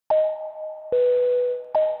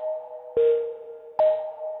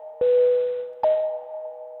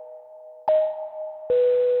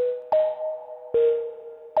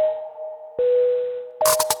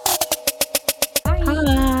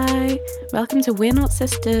welcome to We're Not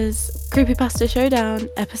Sisters Creepypasta Showdown,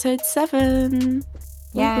 episode 7.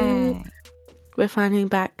 Yay! We're finally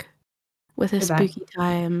back with a We're back. spooky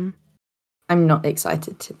time. I'm not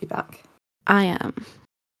excited to be back. I am.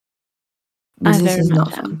 This very is not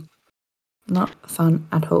much am. fun. Not fun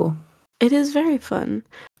at all. It is very fun.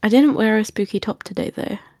 I didn't wear a spooky top today,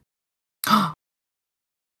 though. I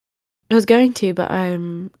was going to, but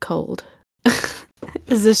I'm cold.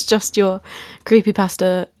 Is this just your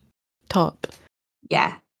creepypasta top?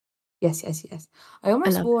 Yeah. Yes. I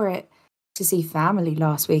almost wore it to see family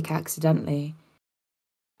last week accidentally.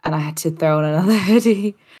 And I had to throw on another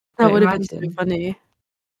hoodie. That would have been so funny.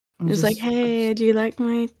 It was like, hey, do you like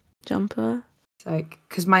my jumper? It's like,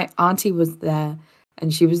 because my auntie was there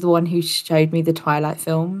and she was the one who showed me the Twilight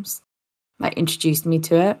films, like introduced me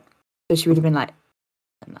to it. So she would have been like,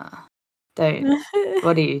 nah, don't.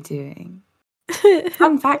 What are you doing?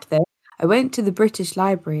 Fun fact though, I went to the British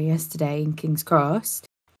Library yesterday in King's Cross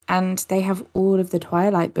and they have all of the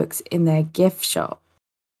Twilight books in their gift shop.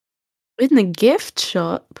 In the gift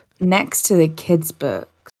shop? Next to the kids'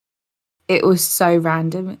 books. It was so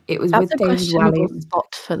random. It was That's with a David questionable Walliams.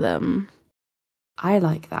 spot for them. I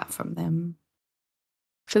like that from them.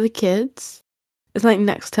 For the kids? It's like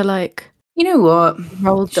next to like... You know what?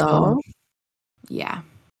 Roald Dahl. Sure. Yeah.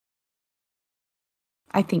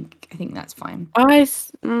 I think that's fine.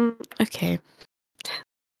 Okay.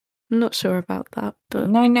 I'm not sure about that, but...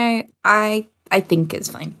 No, I think it's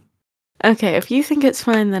fine. Okay, if you think it's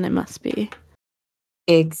fine, then it must be.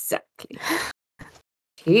 Exactly.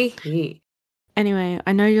 Anyway,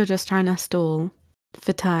 I know you're just trying to stall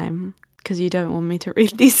for time, because you don't want me to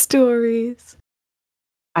read these stories.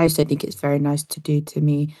 I also think it's very nice to do to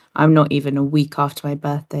me. I'm not even a week after my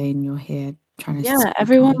birthday and you're here trying to... Yeah,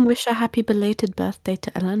 everyone wish a happy belated birthday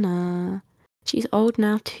to Eleanor. She's old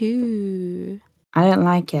now too. I don't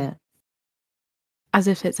like it. As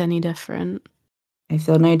if it's any different. I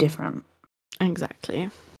feel no different. Exactly.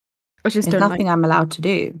 There's nothing I'm allowed to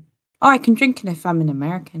do. Oh, I can drink it if I'm in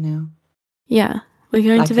America now. Yeah, we're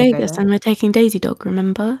going to Vegas and we're taking Daisy Dog,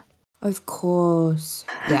 remember? Of course.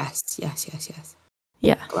 Yes.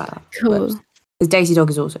 Yeah, cool. Because Daisy Dog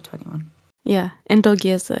is also 21. Yeah, in dog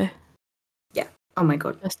years though. Yeah. Oh my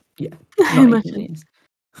god. Yeah.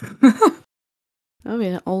 Oh,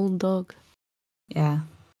 yeah, an old dog. Yeah.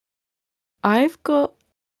 I've got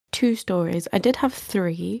 2 stories. I did have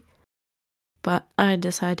 3, but I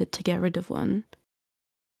decided to get rid of one.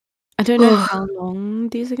 I don't know how long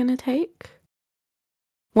these are going to take.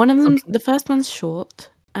 One of them, the first one's short,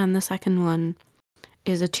 and the second one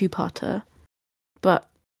is a 2-parter, but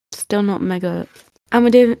still not mega. And we're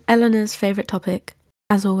doing Eleanor's favourite topic,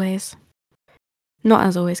 as always. Not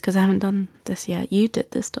as always, because I haven't done this yet. You did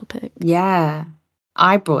this topic. Yeah.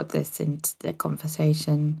 I brought this into the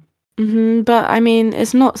conversation. But, I mean,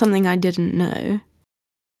 it's not something I didn't know.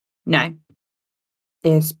 No.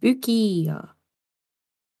 They're spooky.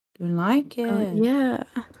 Don't like it. Yeah.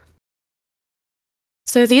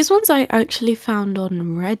 So these ones I actually found on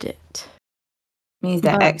Reddit. Means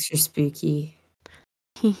they're extra spooky.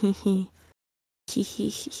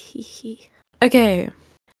 Okay,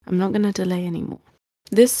 I'm not going to delay anymore.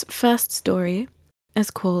 This first story is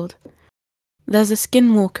called There's a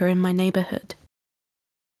Skinwalker in My Neighborhood.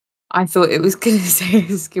 I thought it was going to say a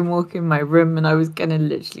skinwalker in my room and I was going to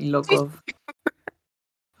literally log off.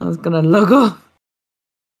 I was going to log off.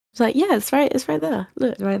 It's like, yeah, it's right there.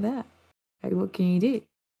 Look. It's right there. Like, what can you do?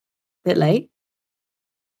 Bit late?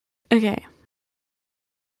 Okay.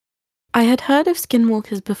 I had heard of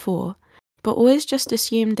skinwalkers before, but always just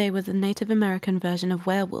assumed they were the Native American version of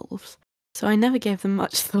werewolves, so I never gave them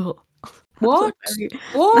much thought. What?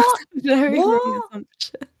 What? Very wrong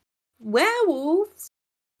assumption. Werewolves?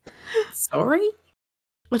 Sorry?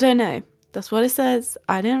 I don't know. That's what it says.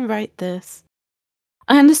 I didn't write this.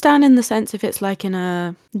 I understand in the sense if it's like in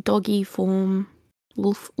a doggy form,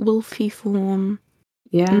 wolfy form.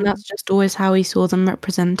 Yeah. And that's just always how he saw them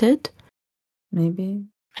represented. Maybe.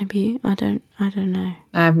 I don't know.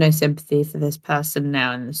 I have no sympathy for this person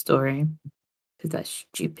now in the story. Because that's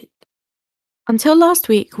stupid. Until last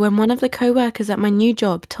week, when one of the co-workers at my new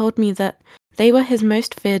job told me that they were his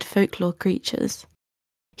most feared folklore creatures.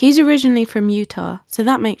 He's originally from Utah, so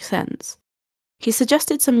that makes sense. He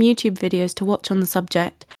suggested some YouTube videos to watch on the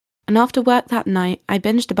subject, and after work that night, I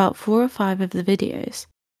binged about 4 or 5 of the videos.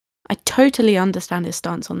 I totally understand his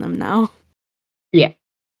stance on them now. Yeah.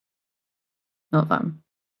 Not fun.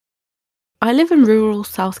 I live in rural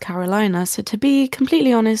South Carolina, so to be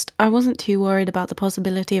completely honest, I wasn't too worried about the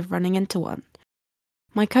possibility of running into one.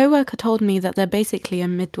 My coworker told me that they're basically a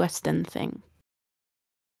Midwestern thing.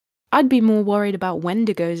 I'd be more worried about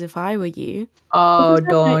Wendigos if I were you. Oh, Because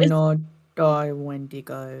I die, noticed- not die,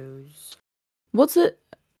 Wendigos. What's it?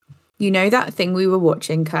 You know that thing we were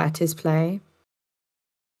watching Curtis play?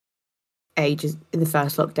 Ages in the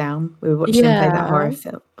first lockdown. We were watching him play that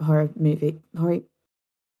Yeah. horror movie,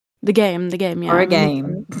 The game, yeah. horror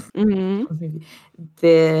game. Mm-hmm.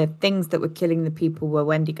 The things that were killing the people were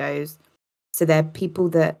Wendigos. So they're people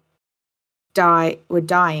that were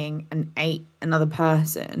dying and ate another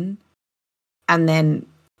person, and then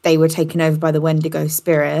they were taken over by the Wendigo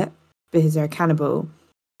spirit because they're a cannibal.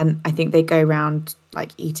 And I think they go around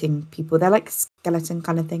like eating people. They're like skeleton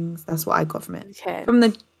kind of things. That's what I got from it. Okay. From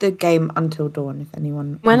the game Until Dawn, if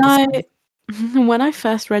anyone When understands. I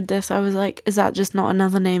first read this, I was like, is that just not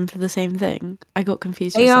another name for the same thing? I got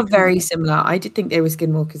confused. They are very similar. I did think they were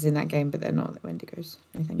skinwalkers in that game, but they're not. The Wendigos.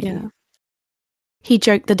 No, thank you. He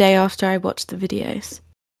joked the day after I watched the videos.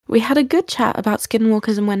 We had a good chat about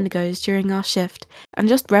skinwalkers and Wendigos during our shift and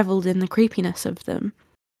just revelled in the creepiness of them.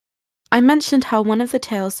 I mentioned how one of the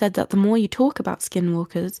tales said that the more you talk about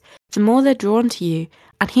skinwalkers, the more they're drawn to you,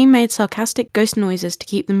 and he made sarcastic ghost noises to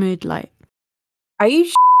keep the mood light. Are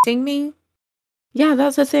you shitting me? Yeah,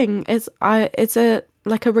 that's the thing. It's a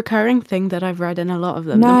recurring thing that I've read in a lot of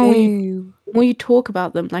them. No. The more you talk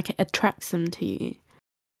about them, like it attracts them to you.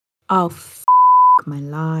 Oh, my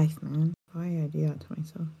life, man. Why did I do that to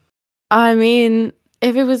myself? I mean,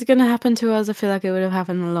 if it was gonna happen to us, I feel like it would have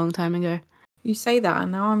happened a long time ago. You say that,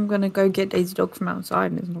 and now I'm gonna go get Daisy Dog from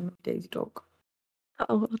outside, and it's not gonna be Daisy Dog.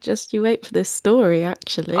 Oh, just you wait for this story,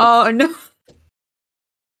 actually. Oh no.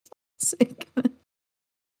 Sick.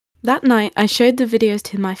 That night, I showed the videos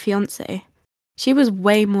to my fiancée. She was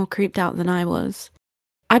way more creeped out than I was.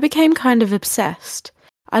 I became kind of obsessed.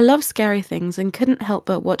 I love scary things and couldn't help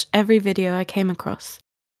but watch every video I came across.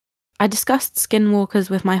 I discussed skinwalkers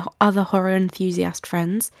with my other horror enthusiast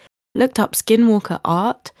friends, looked up skinwalker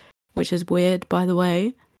art, which is weird, by the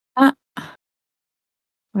way. Why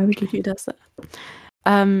would you? Who does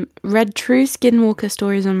that? Read true skinwalker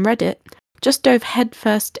stories on Reddit, just dove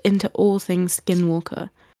headfirst into all things skinwalker.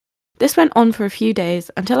 This went on for a few days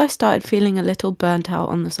until I started feeling a little burnt out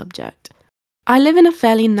on the subject. I live in a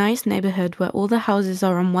fairly nice neighbourhood where all the houses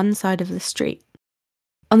are on one side of the street.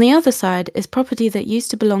 On the other side is property that used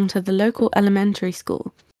to belong to the local elementary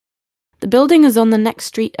school. The building is on the next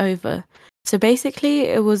street over, so basically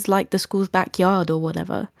it was like the school's backyard or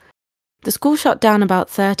whatever. The school shut down about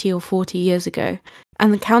 30 or 40 years ago,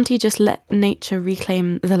 and the county just let nature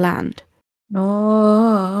reclaim the land.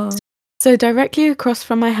 No. So directly across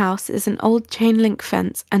from my house is an old chain link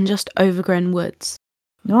fence and just overgrown woods.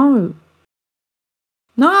 No.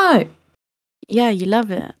 Yeah, you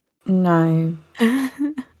love it. No.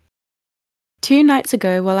 2 nights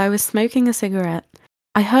ago, while I was smoking a cigarette,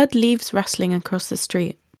 I heard leaves rustling across the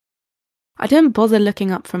street. I didn't bother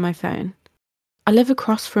looking up from my phone. I live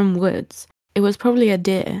across from woods. It was probably a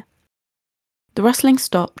deer. The rustling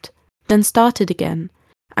stopped, then started again,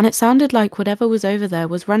 and it sounded like whatever was over there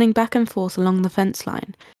was running back and forth along the fence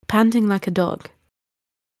line, panting like a dog.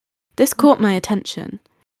 This caught my attention.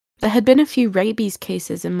 There had been a few rabies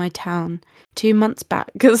cases in my town 2 months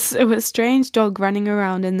back, so a strange dog running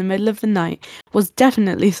around in the middle of the night was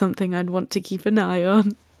definitely something I'd want to keep an eye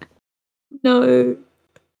on. No.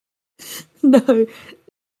 No.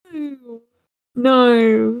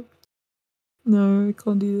 No. No, I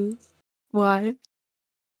can't do this. Why?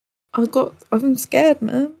 I'm scared,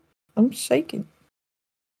 man. I'm shaking.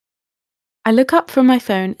 I look up from my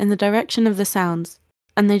phone in the direction of the sounds,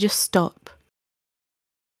 and they just stop.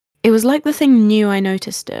 It was like the thing knew I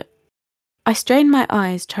noticed it. I strained my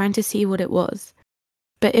eyes trying to see what it was,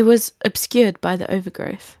 but it was obscured by the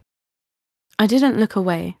overgrowth. I didn't look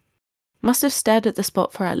away. Must have stared at the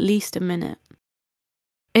spot for at least a minute.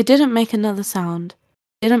 It didn't make another sound,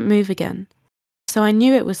 didn't move again, so I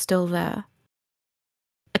knew it was still there.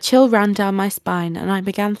 A chill ran down my spine and I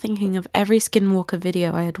began thinking of every Skinwalker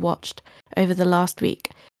video I had watched over the last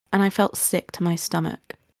week, and I felt sick to my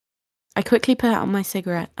stomach. I quickly put out my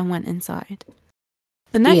cigarette and went inside.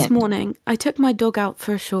 The next morning, I took my dog out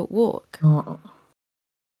for a short walk. Oh.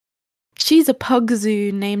 She's a pug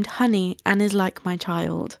zoo named Honey and is like my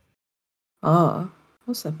child. Oh,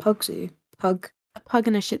 what's a pug zoo? Pug? A pug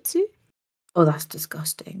and a shih tzu? Oh, that's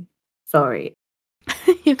disgusting. Sorry.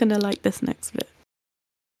 You're gonna like this next bit.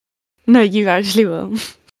 No, you actually will.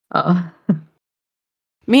 Oh.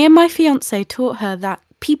 Me and my fiancé taught her that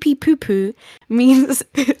pee-pee poo-poo means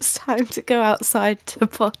it's time to go outside to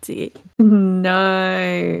potty.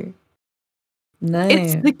 No. No.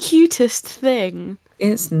 It's the cutest thing.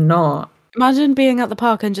 It's not. Imagine being at the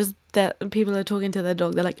park and just that people are talking to their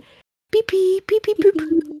dog. They're like, pee-pee, pee-pee,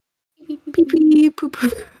 poo-poo. Pee pee, poo poo.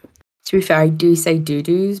 To be fair, I do say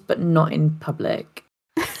doo-doos, but not in public.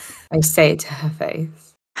 I say it to her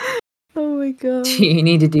face. Oh my god. Do you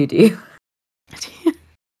need a doo-doo?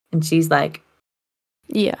 And she's like,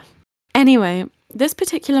 Yeah. Anyway, this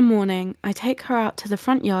particular morning, I take her out to the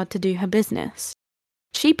front yard to do her business.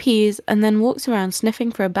 She pees and then walks around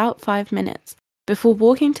sniffing for about 5 minutes before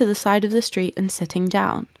walking to the side of the street and sitting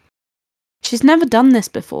down. She's never done this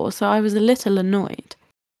before, so I was a little annoyed.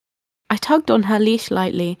 I tugged on her leash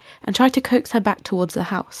lightly and tried to coax her back towards the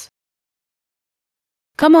house.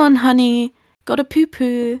 Come on, honey, gotta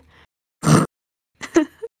poo-poo.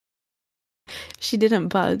 She didn't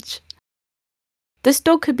budge. This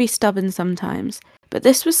dog could be stubborn sometimes, but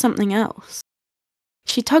this was something else.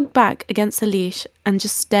 She tugged back against the leash and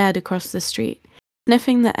just stared across the street,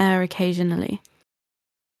 sniffing the air occasionally.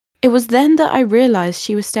 It was then that I realized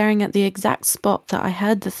she was staring at the exact spot that I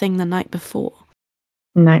heard the thing the night before.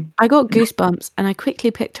 no. I got goosebumps and I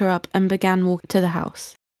quickly picked her up and began walking to the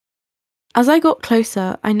house. As I got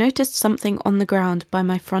closer, I noticed something on the ground by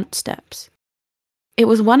my front steps. It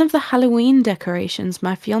was one of the Halloween decorations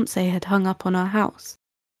my fiancé had hung up on our house.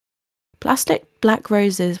 Plastic black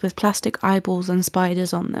roses with plastic eyeballs and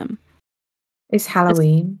spiders on them. It's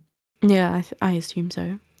Halloween. Yeah, I assume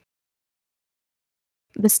so.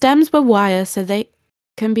 The stems were wire so they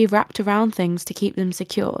can be wrapped around things to keep them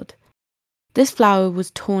secured. This flower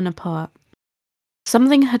was torn apart.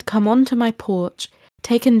 Something had come onto my porch,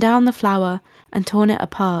 taken down the flower, and torn it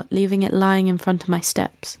apart, leaving it lying in front of my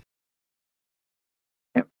steps.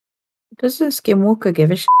 Does the skinwalker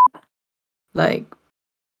give a shit? Like,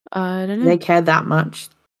 I don't do know. they care that much?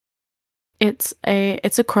 It's a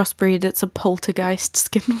crossbreed. It's a poltergeist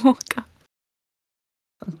skinwalker.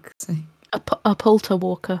 Fuck's sake. A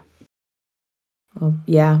polterwalker. Well,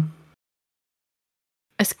 yeah.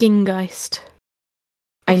 A skingeist.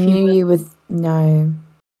 I If you knew will. you with no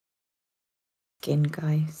skin,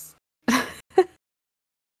 guys.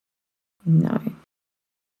 No.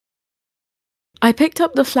 I picked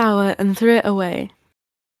up the flower and threw it away.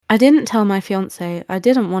 I didn't tell my fiancé. I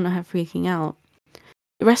didn't want her freaking out.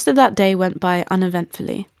 The rest of that day went by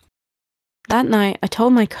uneventfully. That night, I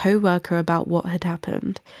told my co-worker about what had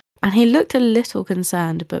happened, and he looked a little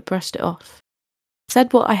concerned but brushed it off.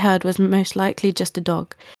 Said what I heard was most likely just a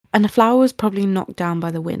dog, and the flower was probably knocked down by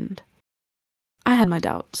the wind. I had my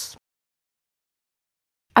doubts.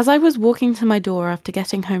 As I was walking to my door after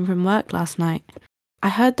getting home from work last night, I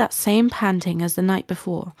heard that same panting as the night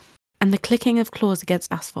before, and the clicking of claws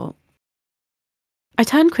against asphalt. I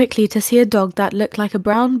turned quickly to see a dog that looked like a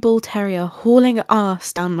brown bull terrier hauling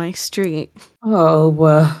ass down my street. Oh,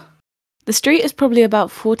 The street is probably about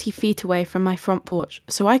 40 feet away from my front porch,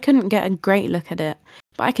 so I couldn't get a great look at it,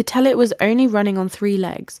 but I could tell it was only running on 3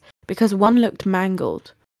 legs, because one looked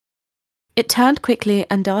mangled. It turned quickly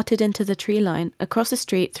and darted into the tree line across the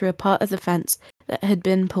street through a part of the fence that had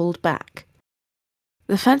been pulled back.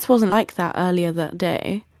 The fence wasn't like that earlier that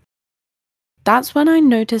day. That's when I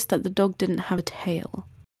noticed that the dog didn't have a tail.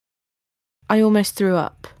 I almost threw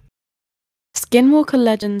up. Skinwalker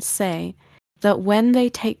legends say that when they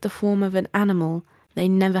take the form of an animal, they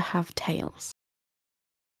never have tails.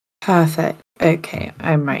 perfect. Okay,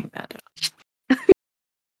 I'm writing that down.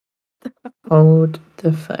 Hold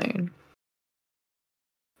the phone.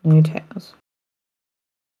 No tails.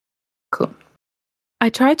 Cool. I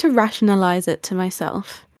tried to rationalize it to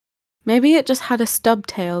myself. Maybe it just had a stub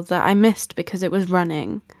tail that I missed because it was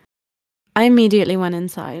running. I immediately went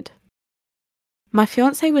inside. My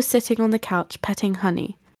fiancé was sitting on the couch petting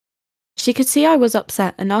Honey. She could see I was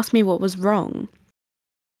upset and asked me what was wrong.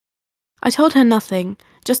 I told her nothing,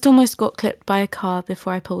 just almost got clipped by a car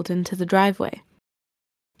before I pulled into the driveway.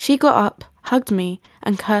 She got up, hugged me,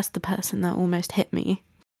 and cursed the person that almost hit me.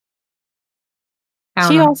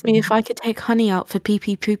 She asked me if I could take Honey out for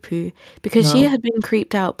pee-pee poo-poo because she No. had been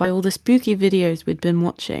creeped out by all the spooky videos we'd been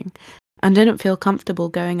watching and didn't feel comfortable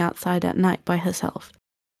going outside at night by herself.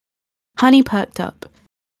 Honey perked up.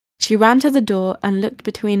 She ran to the door and looked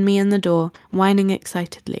between me and the door, whining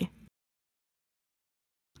excitedly.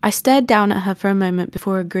 I stared down at her for a moment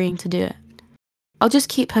before agreeing to do it. I'll just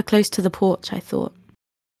keep her close to the porch, I thought.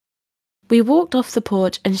 We walked off the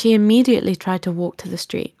porch and she immediately tried to walk to the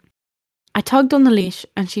street. I tugged on the leash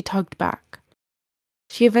and she tugged back.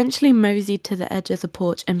 She eventually moseyed to the edge of the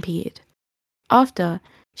porch and peed. After,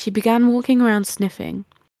 she began walking around sniffing.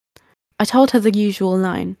 I told her the usual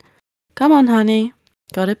line. Come on, honey.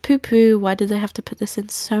 Gotta poo-poo. Why do they have to put this in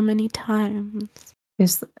so many times?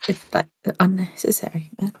 It's like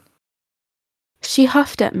unnecessary, man. She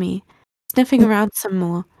huffed at me, sniffing around some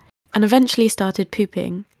more, and eventually started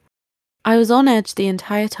pooping. I was on edge the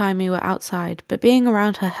entire time we were outside, but being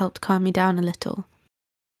around her helped calm me down a little.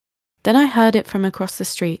 Then I heard it from across the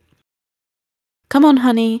street. "Come on,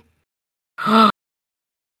 honey."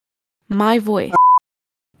 My voice,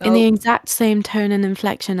 in the exact same tone and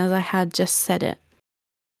inflection as I had just said it.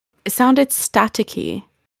 It sounded staticky,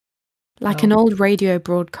 like an old radio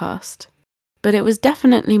broadcast, but it was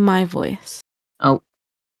definitely my voice. Oh.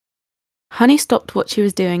 Honey stopped what she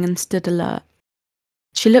was doing and stood alert.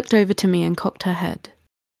 She looked over to me and cocked her head.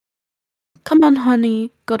 "Come on,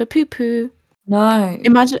 honey, gotta poo-poo." No.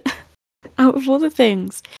 Imagine, out of all the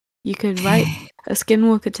things you could write a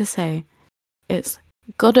skinwalker to say, it's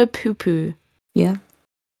 "gotta poo-poo." Yeah.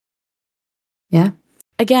 Yeah.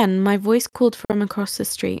 Again, my voice called from across the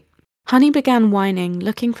street. Honey began whining,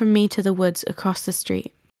 looking from me to the woods across the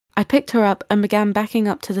street. I picked her up and began backing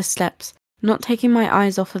up to the steps, not taking my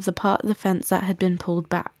eyes off of the part of the fence that had been pulled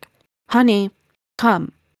back. "Honey,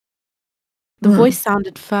 come." The voice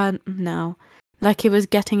sounded firm now, like it was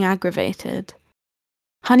getting aggravated.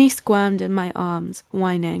 Honey squirmed in my arms,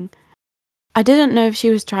 whining. I didn't know if she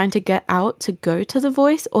was trying to get out to go to the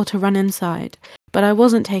voice or to run inside, but I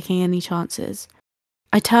wasn't taking any chances.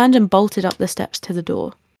 I turned and bolted up the steps to the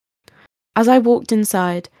door. As I walked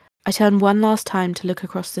inside, I turned one last time to look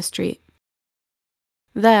across the street.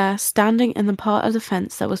 There, standing in the part of the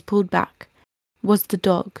fence that was pulled back, was the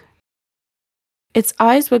dog. Its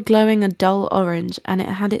eyes were glowing a dull orange and it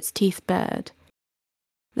had its teeth bared.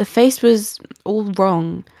 The face was all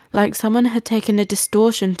wrong, like someone had taken a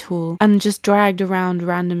distortion tool and just dragged around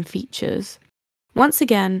random features. Once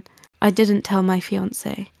again, I didn't tell my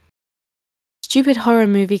fiancé. Stupid horror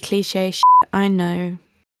movie cliché shit, I know.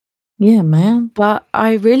 Yeah, man. But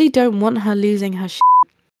I really don't want her losing her shit.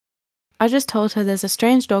 I just told her there's a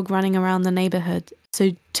strange dog running around the neighborhood,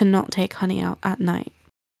 so to not take Honey out at night.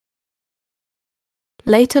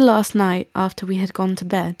 Later last night, after we had gone to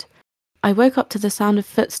bed, I woke up to the sound of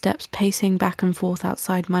footsteps pacing back and forth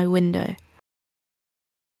outside my window.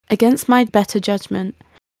 Against my better judgment,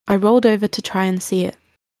 I rolled over to try and see it.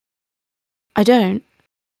 I don't,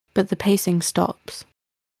 but the pacing stops.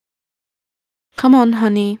 "Come on,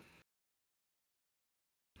 honey."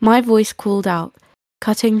 My voice called out,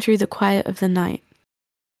 cutting through the quiet of the night.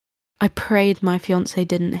 I prayed my fiancé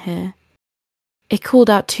didn't hear. It called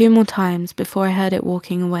out 2 more times before I heard it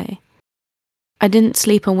walking away. I didn't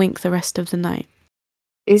sleep a wink the rest of the night.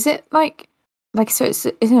 Is it like so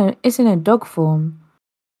it's in a dog form,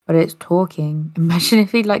 but it's talking. Imagine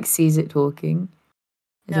if he like sees it talking.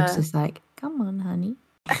 It's just like, "Come on, honey."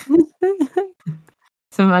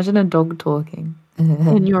 So imagine a dog talking.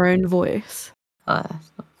 In your own voice. Oh,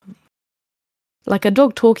 that's not funny. Like a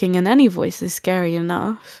dog talking in any voice is scary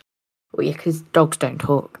enough. Well, yeah, because dogs don't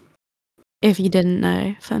talk. If you didn't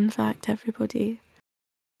know, fun fact, everybody.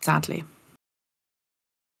 Sadly.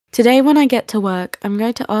 Today when I get to work, I'm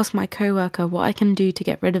going to ask my coworker what I can do to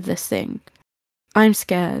get rid of this thing. I'm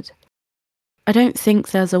scared. I don't think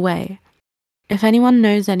there's a way. If anyone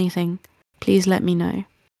knows anything, please let me know.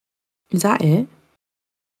 Is that it?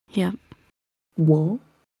 Yep. What?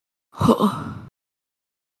 Oh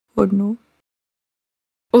no.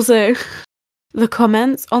 Also, the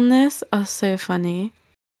comments on this are so funny.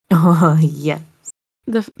 Oh, yeah.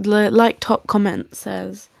 The like top comment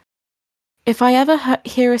says, "If I ever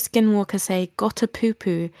hear a skinwalker say, 'gotta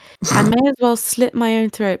poo-poo,' I may as well slit my own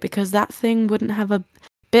throat because that thing wouldn't have a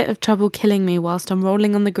bit of trouble killing me whilst I'm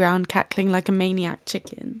rolling on the ground cackling like a maniac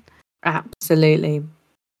chicken." Absolutely.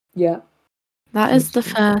 Yeah. That is the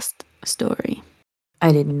first story.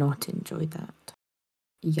 I did not enjoy that.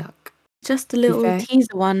 Yuck. Just a little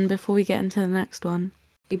teaser one before we get into the next one.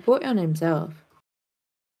 He brought it on himself.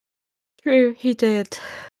 True, he did.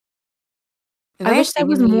 I wish there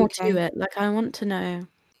was more to it. Like, I want to know.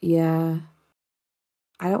 Yeah.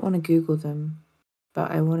 I don't want to Google them,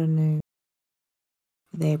 but I want to know,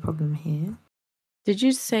 are they a problem here? Did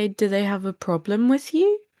you say, do they have a problem with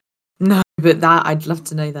you? No, but that I'd love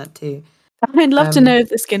to know that too. I'd love to know if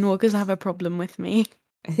the skinwalkers have a problem with me.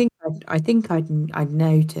 I think I'd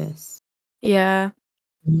notice. Yeah.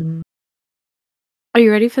 Are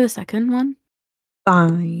you ready for the second one?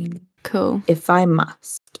 Fine. Cool. If I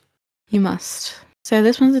must. You must. So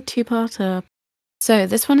this one's a 2-parter. So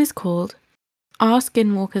this one is called Are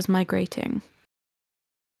Skinwalkers Migrating?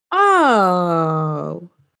 Oh.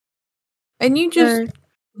 And you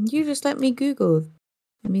just let me Google.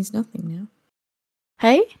 It means nothing now.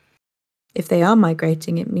 Hey? If they are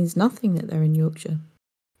migrating, it means nothing that they're in Yorkshire.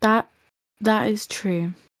 That is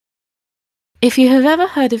true. If you have ever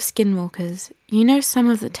heard of skinwalkers, you know some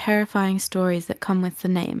of the terrifying stories that come with the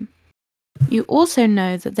name. You also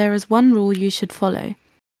know that there is one rule you should follow.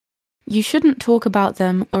 You shouldn't talk about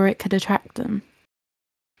them or it could attract them.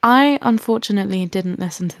 I, unfortunately, didn't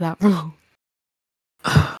listen to that rule.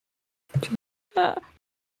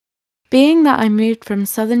 Being that I moved from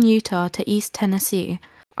southern Utah to East Tennessee,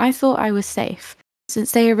 I thought I was safe,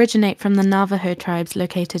 since they originate from the Navajo tribes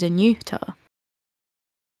located in Utah.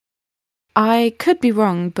 I could be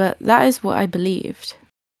wrong, but that is what I believed.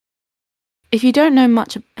 If you don't know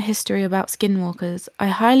much history about skinwalkers, I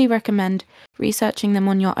highly recommend researching them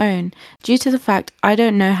on your own, due to the fact I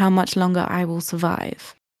don't know how much longer I will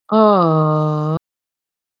survive. Oh,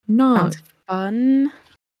 no. Sounds fun.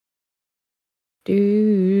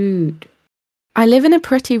 Dude. I live in a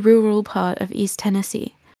pretty rural part of East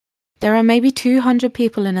Tennessee. There are maybe 200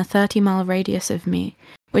 people in a 30-mile radius of me,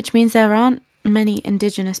 which means there aren't many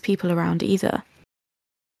indigenous people around either.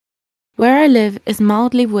 Where I live is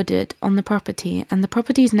mildly wooded on the property, and the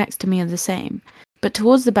properties next to me are the same, but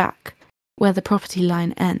towards the back, where the property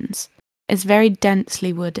line ends, is very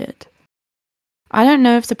densely wooded. I don't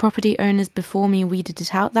know if the property owners before me weeded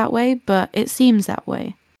it out that way, but it seems that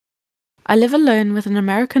way. I live alone with an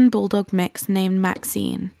American Bulldog mix named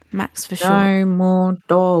Maxine, Max for short. No more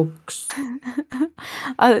dogs.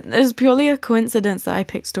 It's purely a coincidence that I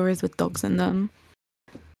pick stories with dogs in them.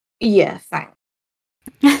 Yeah, thanks.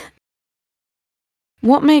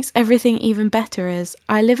 What makes everything even better is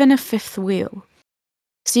I live in a fifth wheel,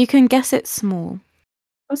 so you can guess it's small.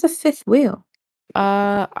 What's a fifth wheel?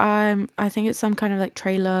 I think it's some kind of like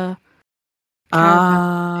trailer.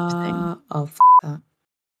 Caravan type thing. Oh, that.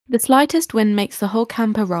 The slightest wind makes the whole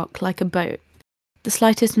camper rock like a boat. The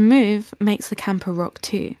slightest move makes the camper rock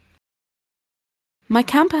too. My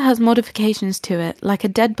camper has modifications to it, like a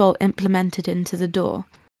deadbolt implemented into the door.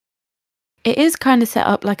 It is kind of set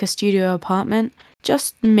up like a studio apartment,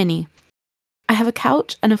 just mini. I have a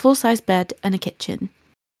couch and a full-size bed and a kitchen.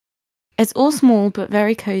 It's all small but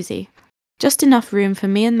very cozy, just enough room for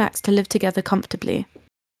me and Max to live together comfortably.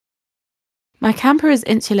 My camper is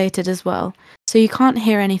insulated as well, so you can't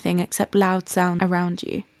hear anything except loud sound around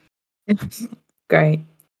you. Great.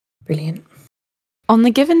 Brilliant. On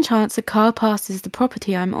the given chance a car passes the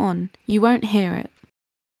property I'm on, you won't hear it.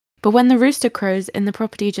 But when the rooster crows in the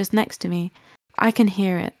property just next to me, I can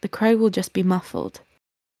hear it. The crow will just be muffled.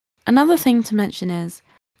 Another thing to mention is,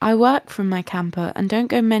 I work from my camper and don't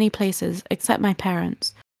go many places except my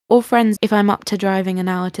parents, or friends if I'm up to driving an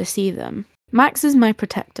hour to see them. Max is my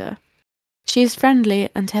protector. She is friendly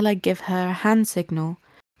until I give her a hand signal,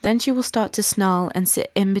 then she will start to snarl and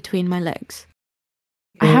sit in between my legs.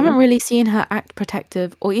 I haven't really seen her act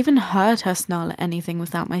protective or even heard her snarl at anything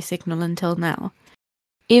without my signal until now.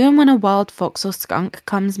 Even when a wild fox or skunk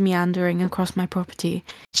comes meandering across my property,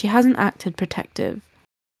 she hasn't acted protective.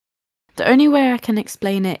 The only way I can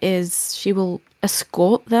explain it is she will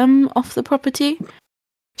escort them off the property.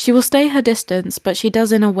 She will stay her distance, but she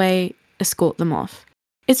does in a way escort them off.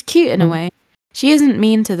 It's cute in a way. She isn't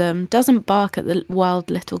mean to them, doesn't bark at the wild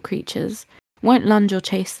little creatures, won't lunge or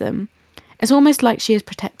chase them. It's almost like she is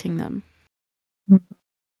protecting them.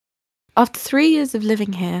 After 3 years of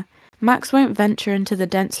living here, Max won't venture into the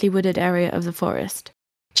densely wooded area of the forest.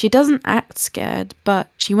 She doesn't act scared, but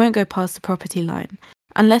she won't go past the property line,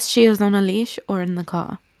 unless she is on a leash or in the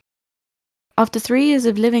car. After 3 years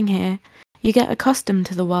of living here, you get accustomed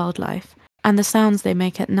to the wildlife and the sounds they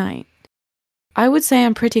make at night. I would say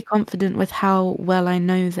I'm pretty confident with how well I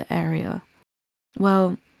know the area.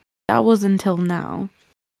 Well, that was until now.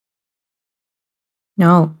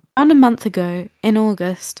 No. Around a month ago, in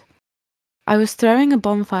August, I was throwing a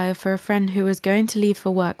bonfire for a friend who was going to leave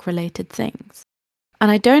for work-related things. And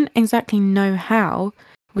I don't exactly know how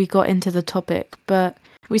we got into the topic, but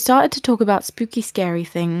we started to talk about spooky, scary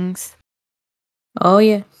things. Oh,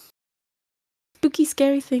 yeah. Spooky,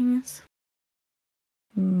 scary things.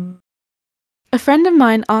 A friend of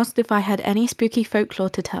mine asked if I had any spooky folklore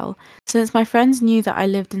to tell, since my friends knew that I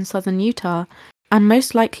lived in southern Utah, and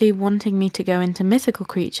most likely wanting me to go into mythical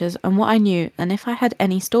creatures and what I knew and if I had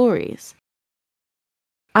any stories.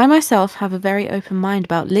 I myself have a very open mind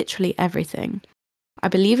about literally everything. I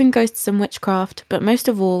believe in ghosts and witchcraft, but most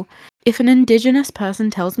of all, if an indigenous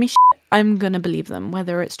person tells me shit, I'm gonna believe them,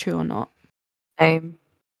 whether it's true or not. Same.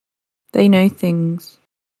 They know things.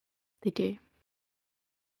 They do.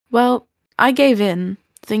 Well, I gave in,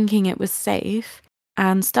 thinking it was safe,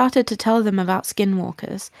 and started to tell them about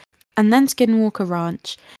Skinwalkers, and then Skinwalker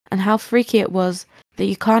Ranch, and how freaky it was that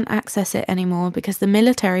you can't access it anymore because the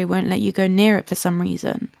military won't let you go near it for some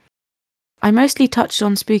reason. I mostly touched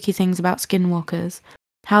on spooky things about Skinwalkers,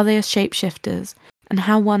 how they are shapeshifters, and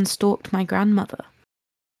how one stalked my grandmother.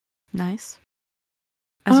 Nice.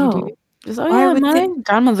 As you do. Just, my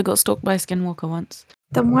grandmother got stalked by a Skinwalker once.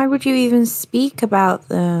 Then why would you even speak about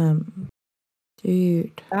them?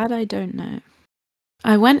 Dude. That I don't know.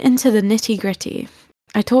 I went into the nitty-gritty.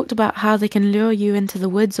 I talked about how they can lure you into the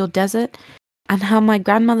woods or desert, and how my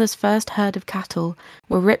grandmother's first herd of cattle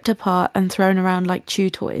were ripped apart and thrown around like chew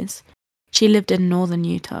toys. She lived in northern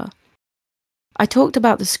Utah. I talked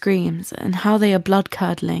about the screams and how they are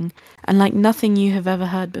blood-curdling and like nothing you have ever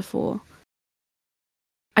heard before.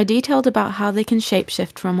 I detailed about how they can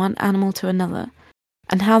shapeshift from one animal to another,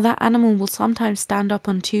 and how that animal will sometimes stand up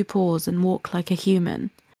on two paws and walk like a human.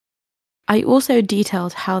 I also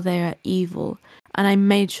detailed how they are evil, and I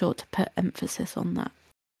made sure to put emphasis on that.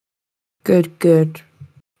 Good.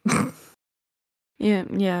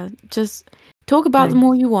 Yeah. Just talk about them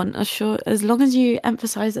all you want. As long as you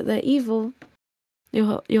emphasize that they're evil,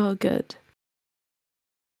 you're good.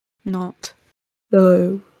 Not.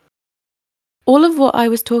 No. All of what I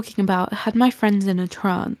was talking about had my friends in a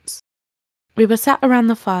trance. We were sat around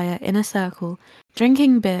the fire in a circle,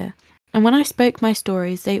 drinking beer, and when I spoke my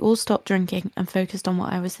stories, they all stopped drinking and focused on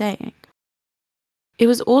what I was saying. It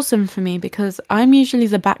was awesome for me because I'm usually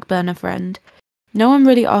the back burner friend. No one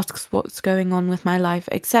really asks what's going on with my life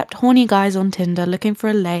except horny guys on Tinder looking for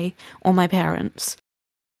a lay or my parents.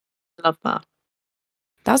 Love that.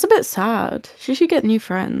 That's a bit sad. She should get new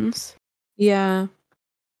friends. Yeah.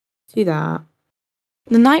 Do that.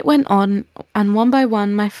 The night went on, and one by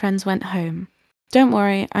one my friends went home. Don't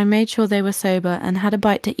worry, I made sure they were sober and had a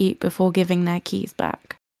bite to eat before giving their keys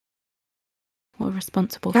back. What a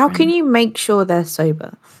responsible How friend. can you make sure they're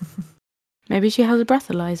sober? Maybe she has a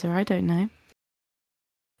breathalyzer, I don't know.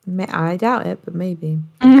 I doubt it, but maybe.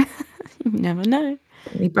 You never know.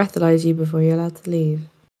 Let me breathalyze you before you're allowed to leave.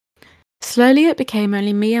 Slowly it became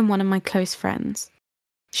only me and one of my close friends.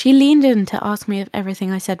 She leaned in to ask me if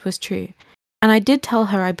everything I said was true, and I did tell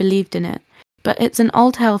her I believed in it, but it's an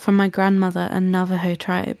old tale from my grandmother and Navajo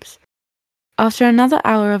tribes. After another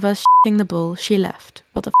hour of us shitting the bull, she left.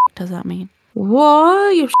 What the f*** does that mean?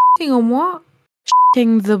 What? You're shitting on what?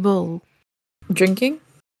 Shitting the bull. Drinking?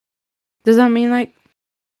 Does that mean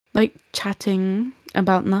like chatting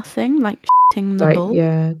about nothing? Like shitting the bull?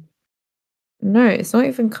 Yeah. No, it's not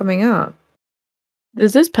even coming up.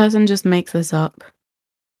 Does this person just make this up?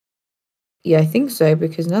 Yeah, I think so,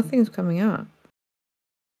 because nothing's coming up.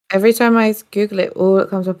 Every time I Google it, all that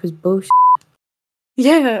comes up is bullshit.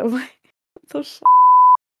 Yeah.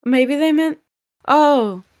 Maybe they meant...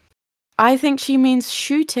 Oh, I think she means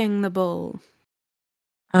shooting the bull.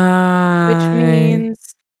 Which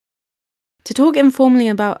means to talk informally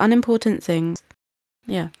about unimportant things.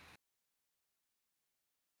 Yeah.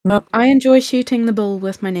 Nope. I enjoy shooting the bull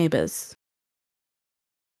with my neighbours.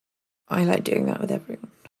 I like doing that with everyone.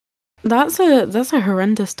 That's a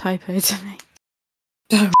horrendous typo to me.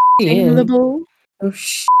 Yeah. The bull. You're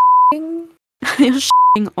shitting You're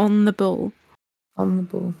shitting on the bull. on the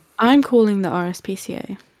bull. I'm calling the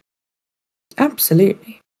RSPCA.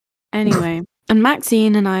 Absolutely. Anyway, and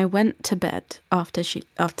Maxine and I went to bed after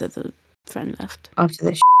the friend left. After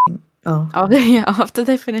the shitting. Oh. After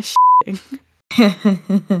they finished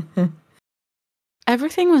shitting.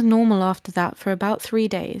 Everything was normal after that for about 3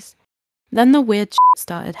 days. Then the weird shit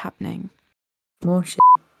started happening. More shit.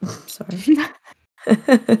 Sorry.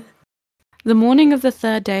 The morning of the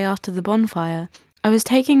third day after the bonfire, I was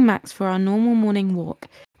taking Max for our normal morning walk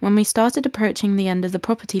when we started approaching the end of the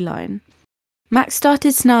property line. Max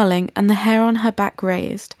started snarling and the hair on her back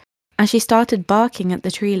raised, and she started barking at the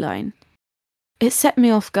tree line. It set me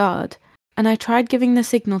off guard, and I tried giving the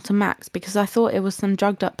signal to Max because I thought it was some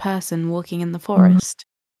drugged up person walking in the forest.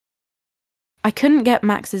 I couldn't get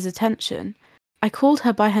Max's attention. I called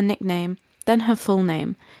her by her nickname, then her full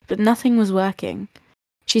name, but nothing was working.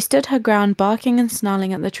 She stood her ground, barking and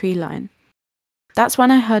snarling at the tree line. That's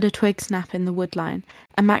when I heard a twig snap in the wood line,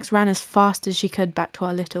 and Max ran as fast as she could back to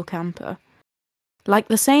our little camper. Like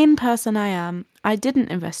the sane person I am, I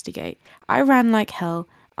didn't investigate. I ran like hell.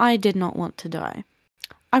 I did not want to die.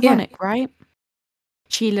 Ironic, right?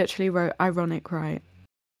 She literally wrote ironic, right?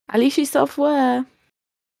 At least she's self-aware.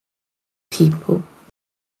 People.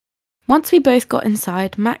 Once we both got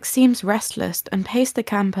inside, Max seems restless and paced the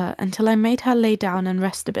camper until I made her lay down and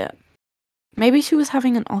rest a bit. Maybe she was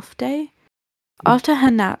having an off day? After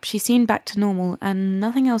her nap, she seemed back to normal and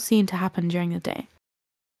nothing else seemed to happen during the day.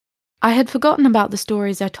 I had forgotten about the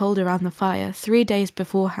stories I told around the fire 3 days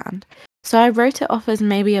beforehand, so I wrote it off as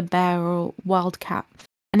maybe a bear or wild cat,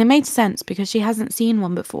 and it made sense because she hasn't seen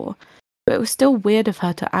one before, but it was still weird of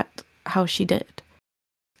her to act how she did.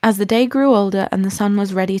 As the day grew older and the sun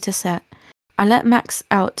was ready to set, I let Max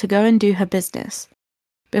out to go and do her business,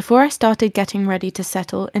 before I started getting ready to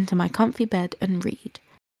settle into my comfy bed and read.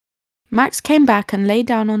 Max came back and lay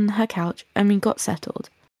down on her couch and we got settled.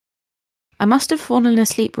 I must have fallen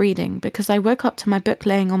asleep reading because I woke up to my book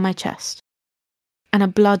laying on my chest and a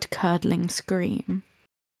blood-curdling scream.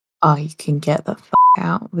 Oh, you can get the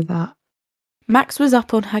out with that. Max was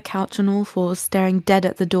up on her couch on all fours, staring dead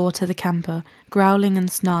at the door to the camper, growling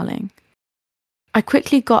and snarling. I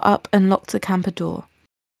quickly got up and locked the camper door.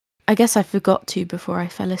 I guess I forgot to before I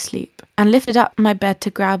fell asleep, and lifted up my bed to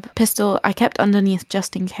grab a pistol I kept underneath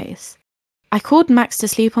just in case. I called Max to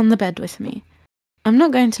sleep on the bed with me. I'm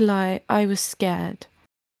not going to lie, I was scared.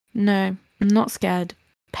 No, not scared,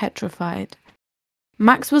 petrified.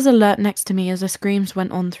 Max was alert next to me as the screams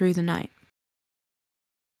went on through the night.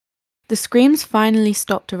 The screams finally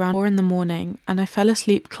stopped around 4 in the morning, and I fell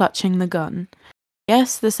asleep clutching the gun.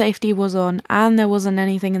 Yes, the safety was on, and there wasn't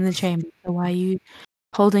anything in the chamber, so why are you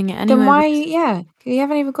holding it anyway? Then why, yeah, you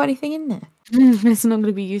haven't even got anything in there. It's not going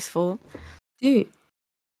to be useful. Dude.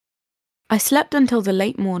 I slept until the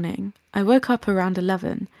late morning. I woke up around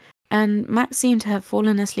 11, and Max seemed to have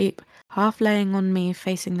fallen asleep, half laying on me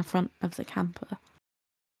facing the front of the camper.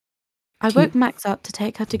 I woke Max up to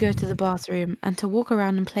take her to go to the bathroom and to walk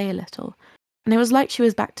around and play a little, and it was like she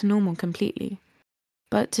was back to normal completely.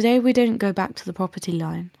 But today we didn't go back to the property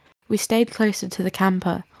line. We stayed closer to the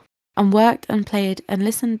camper, and worked and played and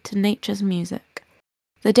listened to nature's music.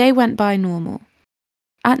 The day went by normal.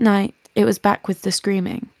 At night, it was back with the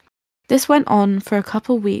screaming. This went on for a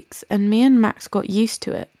couple weeks, and me and Max got used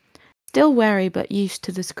to it. Still wary, but used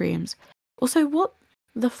to the screams. Also, what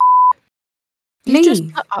the f***? You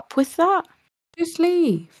just put up with that? Just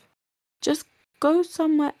leave. Just go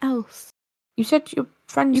somewhere else. You said your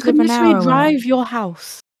friends You could literally drive your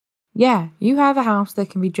house. Yeah, you have a house that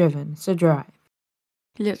can be driven, so drive.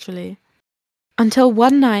 Literally. Until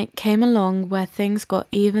one night came along where things got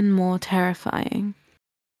even more terrifying.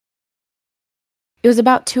 It was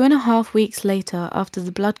about 2.5 weeks later after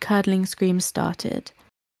the blood-curdling screams started.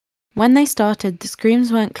 When they started, the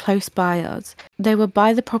screams weren't close by us. They were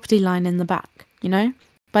by the property line in the back, you know?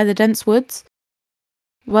 By the dense woods.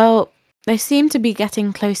 Well, they seemed to be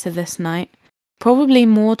getting closer this night, probably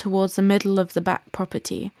more towards the middle of the back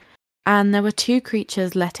property, and there were 2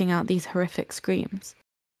 creatures letting out these horrific screams.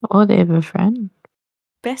 Oh, they have a friend.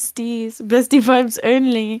 Besties. Bestie vibes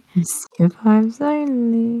only. Bestie vibes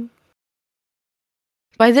only.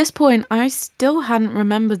 By this point, I still hadn't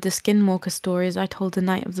remembered the skinwalker stories I told the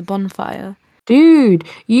night of the bonfire. Dude,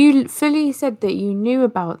 you fully said that you knew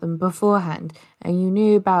about them beforehand, and you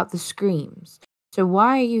knew about the screams. So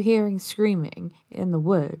why are you hearing screaming in the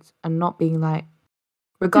woods and not being like,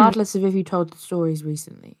 regardless of if you told the stories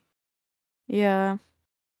recently? Yeah.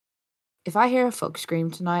 If I hear a fox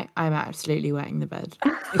scream tonight, I'm absolutely wetting the bed.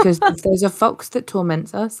 Because if there's a fox that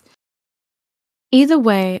torments us... Either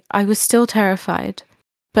way, I was still terrified.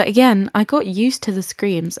 But again, I got used to the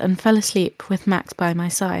screams and fell asleep with Max by my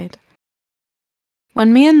side.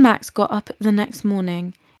 When me and Max got up the next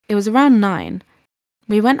morning, it was around 9.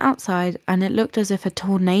 We went outside and it looked as if a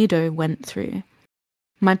tornado went through.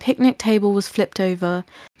 My picnic table was flipped over,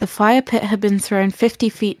 the fire pit had been thrown 50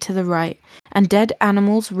 feet to the right, and dead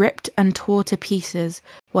animals ripped and tore to pieces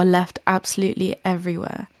were left absolutely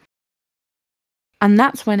everywhere. And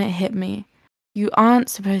that's when it hit me. You aren't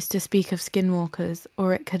supposed to speak of skinwalkers,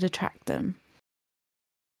 or it could attract them.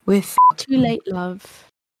 We're too late, love.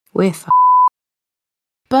 We're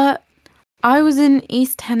But I was in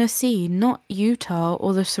East Tennessee, not Utah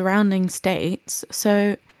or the surrounding states,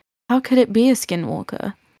 so how could it be a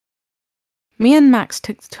skinwalker? Me and Max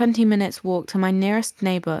took the 20 minutes walk to my nearest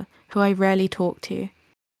neighbor, who I rarely talk to.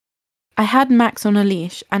 I had Max on a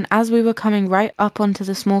leash, and as we were coming right up onto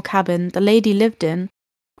the small cabin the lady lived in,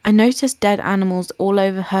 I noticed dead animals all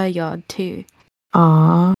over her yard too.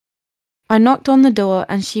 Aww. I knocked on the door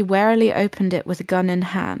and she warily opened it with a gun in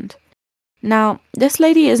hand. Now, this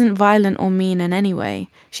lady isn't violent or mean in any way.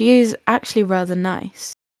 She is actually rather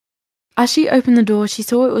nice. As she opened the door, she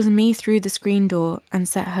saw it was me through the screen door and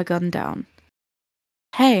set her gun down.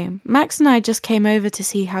 Hey, Max and I just came over to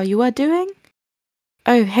see how you are doing.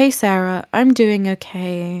 Oh, hey Sarah, I'm doing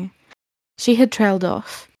okay. She had trailed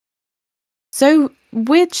off. So,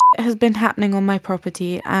 weird shit has been happening on my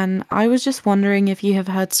property, and I was just wondering if you have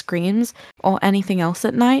heard screams or anything else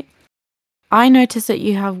at night. I noticed that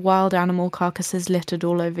you have wild animal carcasses littered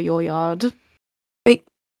all over your yard.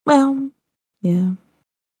 Well, yeah.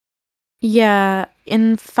 Yeah,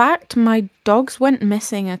 in fact, my dogs went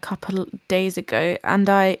missing a couple days ago,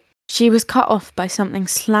 and she was cut off by something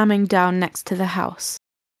slamming down next to the house.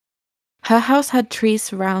 Her house had trees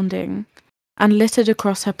surrounding, and littered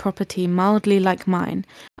across her property mildly like mine,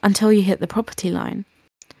 until you hit the property line.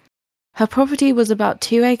 Her property was about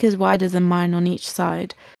 2 acres wider than mine on each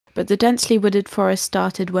side, but the densely wooded forest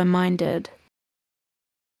started where mine did.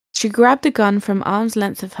 She grabbed a gun from arm's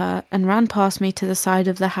length of her and ran past me to the side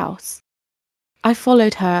of the house. I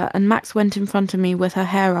followed her, and Max went in front of me with her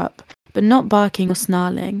hair up, but not barking or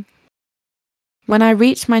snarling. When I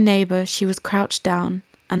reached my neighbour, she was crouched down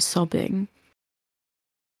and sobbing.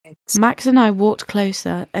 Max and I walked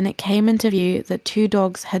closer, and it came into view that 2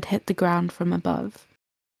 dogs had hit the ground from above.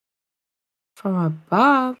 From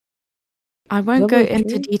above? I won't go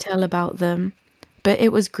into detail about them, but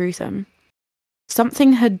it was gruesome.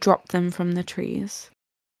 Something had dropped them from the trees.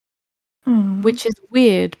 Which is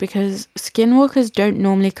weird because skinwalkers don't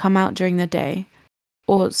normally come out during the day,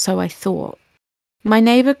 or so I thought. My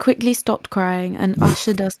neighbour quickly stopped crying and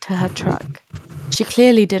ushered us to her truck. She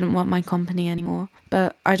clearly didn't want my company anymore,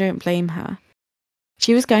 but I don't blame her.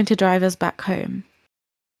 She was going to drive us back home.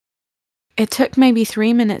 It took maybe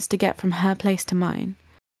 3 minutes to get from her place to mine.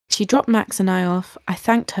 She dropped Max and I off, I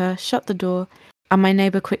thanked her, shut the door, and my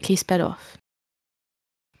neighbour quickly sped off.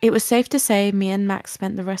 It was safe to say me and Max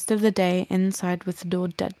spent the rest of the day inside with the door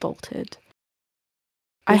dead-bolted.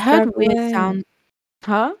 I heard weird sounds.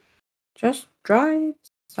 Huh? Just drive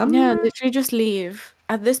somewhere. Yeah, literally just leave.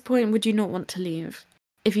 At this point, would you not want to leave?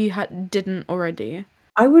 If you didn't already?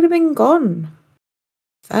 I would have been gone.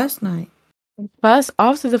 First night.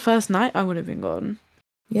 After the first night, I would have been gone.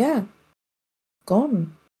 Yeah.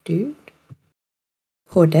 Gone, dude.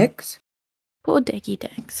 Poor Dex. Poor Deggy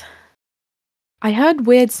Dex. I heard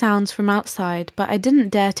weird sounds from outside, but I didn't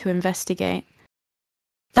dare to investigate.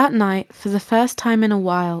 That night, for the first time in a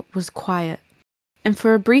while, was quiet, and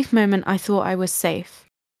for a brief moment I thought I was safe,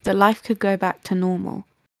 that life could go back to normal.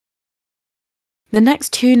 The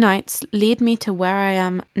next 2 nights lead me to where I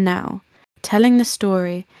am now, telling the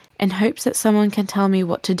story in hopes that someone can tell me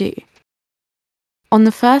what to do. On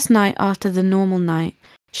the first night after the normal night,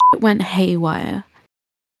 shit went haywire.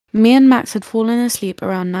 Me and Max had fallen asleep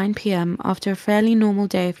around 9 p.m. after a fairly normal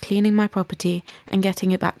day of cleaning my property and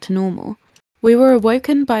getting it back to normal. We were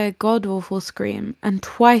awoken by a god-awful scream and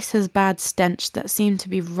twice as bad stench that seemed to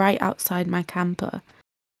be right outside my camper.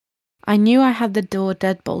 I knew I had the door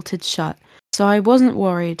dead-bolted shut, so I wasn't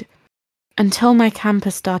worried until my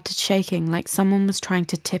camper started shaking like someone was trying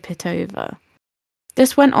to tip it over.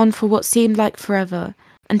 This went on for what seemed like forever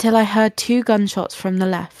until I heard 2 gunshots from the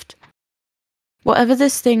left. Whatever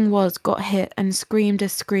this thing was got hit and screamed a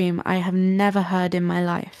scream I have never heard in my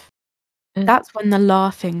life. That's when the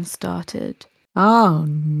laughing started. Oh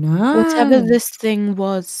no. Whatever this thing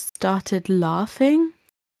was started laughing.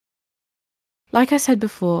 Like I said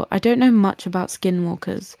before, I don't know much about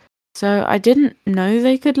skinwalkers, so I didn't know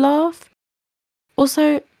they could laugh.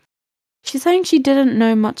 Also, she's saying she didn't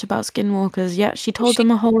know much about skinwalkers, yet she told them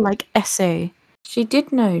a whole, essay. She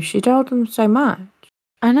did know. She told them so much.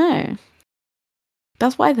 I know.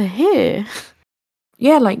 That's why they're here.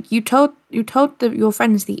 Yeah, you told your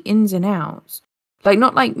friends the ins and outs.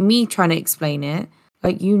 Not like me trying to explain it.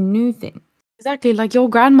 You knew things. Exactly, your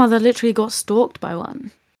grandmother literally got stalked by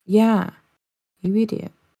one. Yeah. You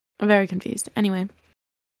idiot. I'm very confused. Anyway.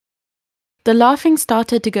 The laughing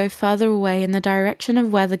started to go further away in the direction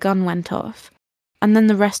of where the gun went off, and then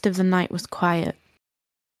the rest of the night was quiet.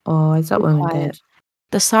 Oh, is that woman dead?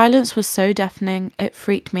 The silence was so deafening, it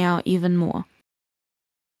freaked me out even more.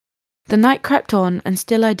 The night crept on, and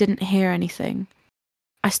still I didn't hear anything.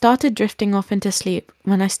 I started drifting off into sleep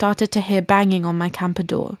when I started to hear banging on my camper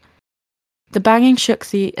door. The banging shook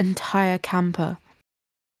the entire camper.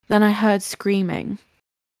 Then I heard screaming.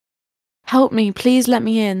 "Help me, please let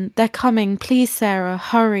me in. They're coming, please, Sarah,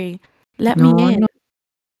 hurry. Let me in." No.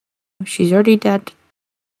 She's already dead.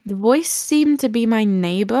 The voice seemed to be my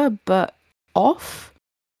neighbour, but off?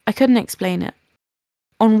 I couldn't explain it.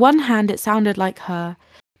 On one hand, it sounded like her,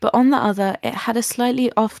 but on the other, it had a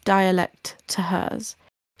slightly off dialect to hers.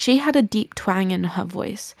 She had a deep twang in her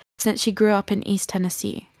voice, since she grew up in East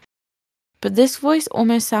Tennessee. But this voice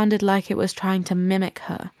almost sounded like it was trying to mimic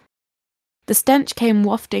her. The stench came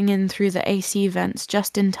wafting in through the AC vents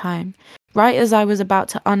just in time, right as I was about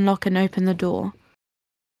to unlock and open the door.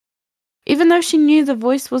 Even though she knew the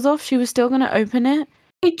voice was off, she was still going to open it.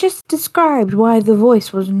 She just described why the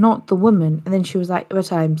voice was not the woman, and then she was like,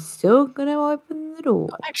 but I'm still going to open the door.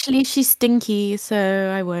 Actually, she's stinky,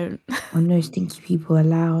 so I won't. Oh, no stinky people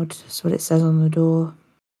allowed. That's what it says on the door.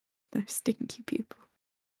 No stinky people.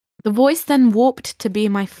 The voice then warped to be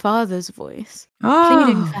my father's voice,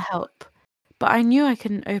 pleading for help. But I knew I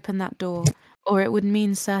couldn't open that door, or it would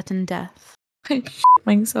mean certain death. I shit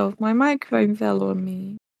myself. My microphone fell on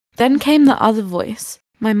me. Then came the other voice,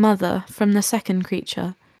 my mother, from the second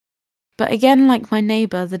creature. But again, like my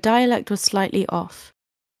neighbour, the dialect was slightly off,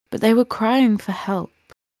 but they were crying for help.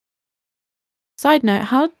 Side note,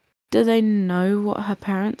 how do they know what her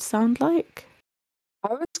parents sound like?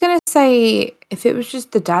 I was gonna say if it was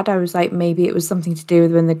just the dad, I was like maybe it was something to do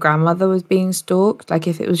with when the grandmother was being stalked. Like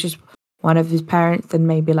if it was just one of his parents, then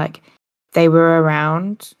maybe like they were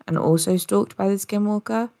around and also stalked by the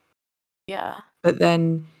skinwalker. Yeah. But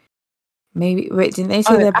then maybe wait, didn't they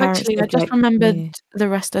say their parents Actually, I lived just like remembered near? the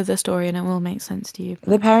rest of the story and it will make sense to you.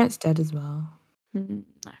 The parents dead as well. No.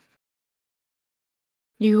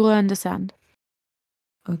 You will understand,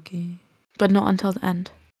 Okay. but not until the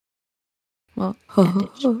end. Well,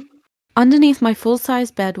 endish. Underneath my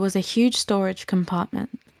full-size bed was a huge storage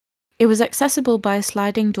compartment. It was accessible by a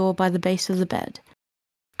sliding door by the base of the bed.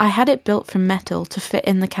 I had it built from metal to fit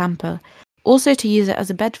in the camper, also to use it as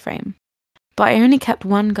a bed frame. But I only kept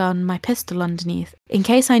one gun, my pistol, underneath, in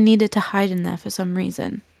case I needed to hide in there for some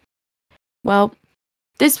reason. Well,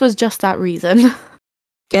 this was just that reason.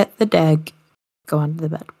 Get the dag. Go under the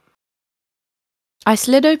bed. I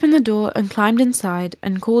slid open the door and climbed inside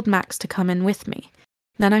and called Max to come in with me.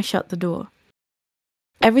 Then I shut the door.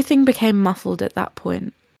 Everything became muffled at that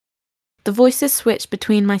point. The voices switched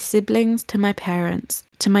between my siblings to my parents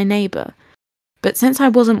to my neighbour, but since I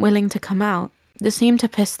wasn't willing to come out, this seemed to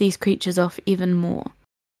piss these creatures off even more.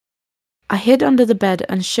 I hid under the bed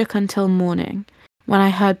and shook until morning, when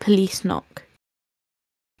I heard police knock.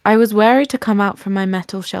 I was wary to come out from my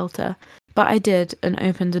metal shelter, but I did and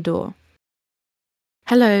opened the door.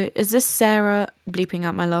 Hello, is this Sarah, bleeping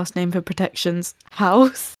out my last name for protection's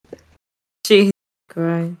house? Jesus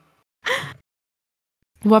Christ.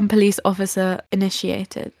 One police officer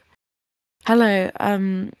initiated. Hello,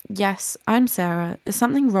 yes, I'm Sarah. Is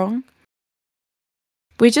something wrong?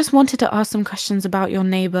 We just wanted to ask some questions about your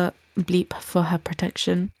neighbour, bleep for her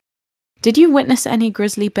protection. Did you witness any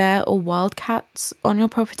grizzly bear or wildcats on your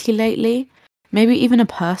property lately? Maybe even a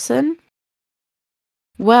person?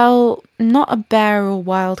 Well, not a bear or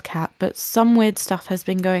wildcat, but some weird stuff has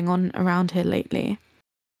been going on around here lately.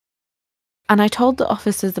 And I told the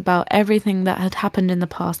officers about everything that had happened in the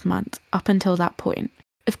past month, up until that point.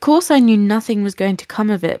 Of course I knew nothing was going to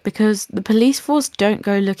come of it, because the police force don't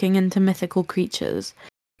go looking into mythical creatures,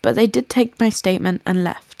 but they did take my statement and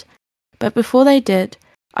left. But before they did,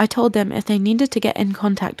 I told them if they needed to get in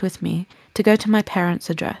contact with me, to go to my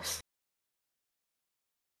parents' address.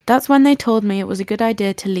 That's when they told me it was a good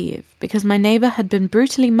idea to leave, because my neighbour had been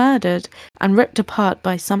brutally murdered and ripped apart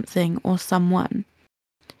by something or someone.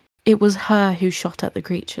 It was her who shot at the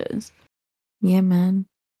creatures. Yeah, man.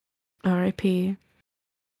 R.I.P.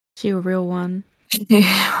 She a real one.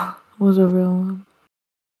 Yeah, was a real one.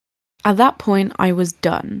 At that point, I was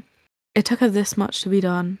done. It took her this much to be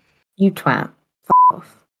done. You twat. F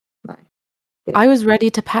off. No. I was ready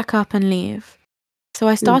to pack up and leave. So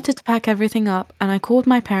I started to pack everything up and I called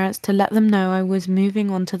my parents to let them know I was moving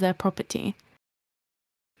on to their property.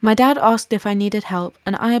 My dad asked if I needed help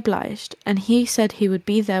and I obliged, and he said he would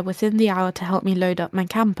be there within the hour to help me load up my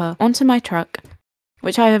camper onto my truck,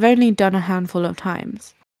 which I have only done a handful of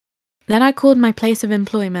times. Then I called my place of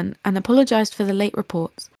employment and apologized for the late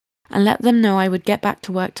reports and let them know I would get back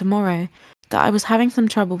to work tomorrow, that I was having some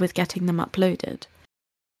trouble with getting them uploaded.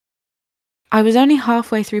 I was only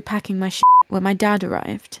halfway through packing my shit when my dad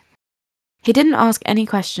arrived. He didn't ask any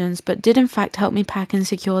questions, but did in fact help me pack and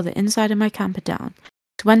secure the inside of my camper down,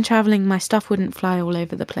 so when travelling my stuff wouldn't fly all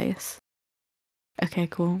over the place. Okay,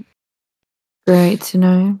 cool. Great to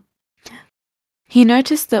know. He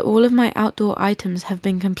noticed that all of my outdoor items have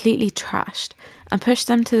been completely trashed and pushed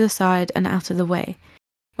them to the side and out of the way,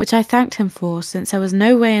 which I thanked him for since there was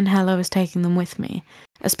no way in hell I was taking them with me,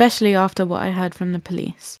 especially after what I heard from the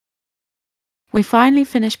police. We finally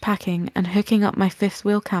finished packing and hooking up my fifth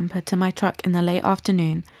wheel camper to my truck in the late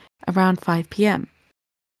afternoon, around 5 p.m.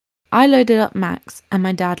 I loaded up Max and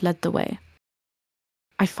my dad led the way.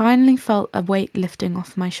 I finally felt a weight lifting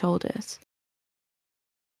off my shoulders.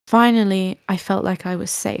 Finally, I felt like I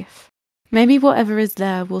was safe. Maybe whatever is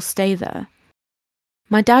there will stay there.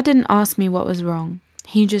 My dad didn't ask me what was wrong,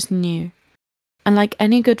 he just knew. And like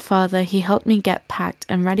any good father, he helped me get packed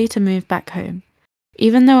and ready to move back home.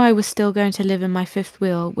 Even though I was still going to live in my fifth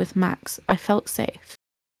wheel with Max, I felt safe.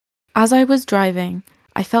 As I was driving,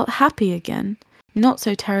 I felt happy again, not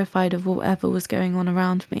so terrified of whatever was going on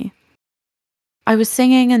around me. I was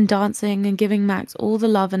singing and dancing and giving Max all the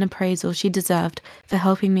love and appraisal she deserved for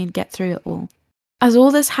helping me get through it all. As all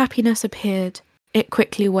this happiness appeared, it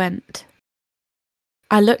quickly went.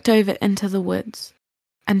 I looked over into the woods,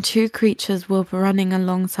 and two creatures were running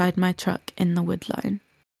alongside my truck in the woodline.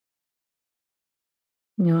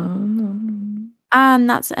 No. And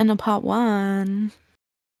that's the end of part 1.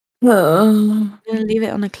 I'm going to leave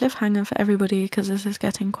it on a cliffhanger for everybody because this is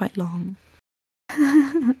getting quite long.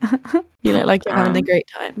 You look like you're having a great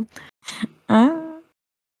time.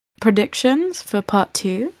 Predictions for part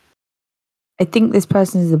 2? I think this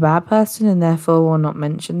person is a bad person and therefore will not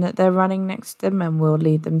mention that they're running next to them and will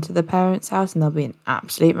lead them to the parents' house and there'll be an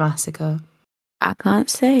absolute massacre. I can't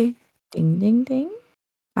say. Ding, ding, ding.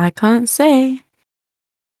 I can't say.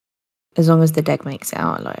 As long as the deck makes it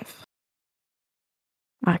out alive.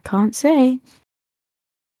 I can't say.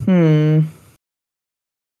 Which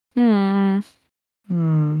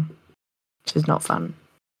is not fun.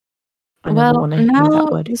 Well,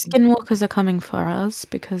 now the skinwalkers are coming for us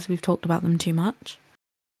because we've talked about them too much.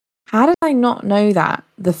 How did I not know that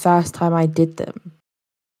the first time I did them?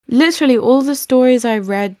 Literally, all the stories I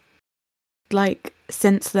read, like,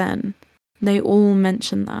 since then, they all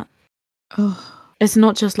mention that. Oh. It's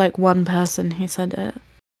not just, like, one person who said it.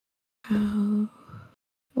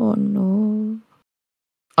 Oh no.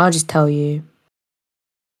 I'll just tell you.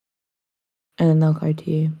 And then they'll go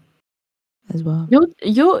to you as well.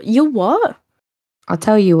 You're what? I'll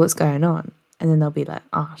tell you what's going on. And then they'll be like,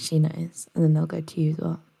 oh, she knows. And then they'll go to you as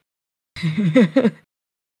well.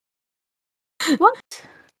 What?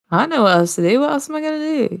 I don't know what else to do. What else am I going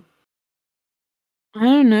to do? I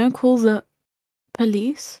don't know. Call the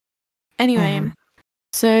police. Anyway,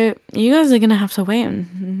 so you guys are going to have to wait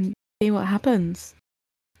and see what happens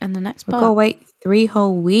in the next part. We've got to wait 3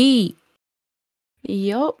 whole weeks.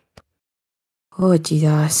 Yup. Oh,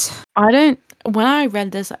 Jesus. When I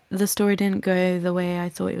read this, the story didn't go the way I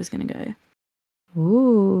thought it was going to go.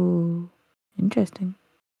 Ooh, interesting.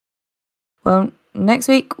 Well, next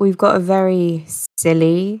week we've got a very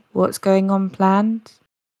silly what's going on planned.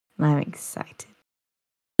 And I'm excited.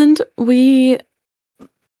 And we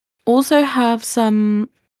also have some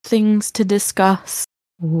things to discuss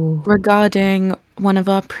regarding one of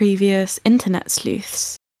our previous Internet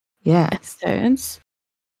Sleuths episodes.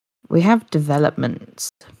 We have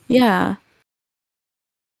developments. Yeah.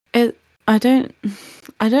 I don't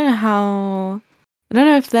know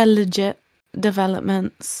if they're legit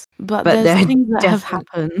developments, but there's things that have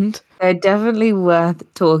happened. They're definitely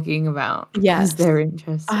worth talking about. Yes. Because they're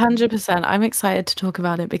interesting. 100%. I'm excited to talk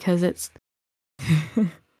about it because it's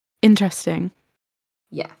interesting.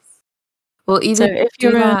 Yes. We'll either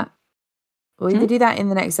do that in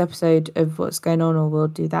the next episode of what's going on, or we'll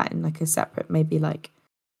do that in like a separate, maybe like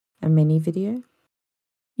a mini video.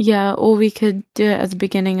 Yeah, or we could do it at the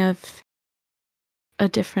beginning of a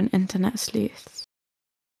different Internet Sleuth.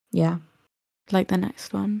 Yeah. Like the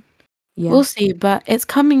next one. Yeah. We'll see, but it's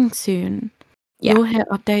coming soon. Yeah. You'll hear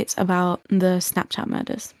updates about the Snapchat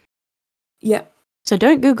murders. Yeah. So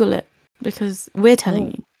don't Google it, because we're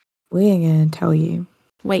telling you. We're going to tell you.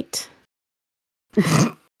 Wait.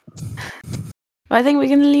 I think we're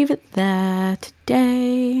going to leave it there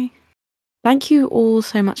today. Thank you all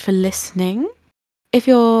so much for listening. If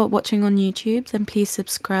you're watching on YouTube, then please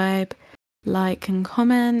subscribe, like and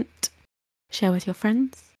comment, share with your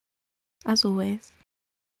friends, as always.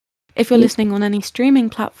 If you're listening on any streaming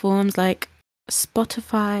platforms like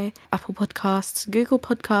Spotify, Apple Podcasts, Google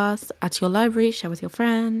Podcasts, add to your library, share with your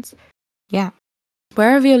friends. Yeah.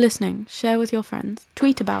 Wherever you're listening, share with your friends.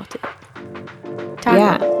 Tweet about it.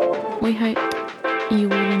 Tag it. We hope you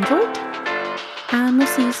all enjoyed. And we'll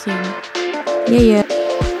see you soon. Yeah.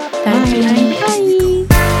 Thank you. Bye.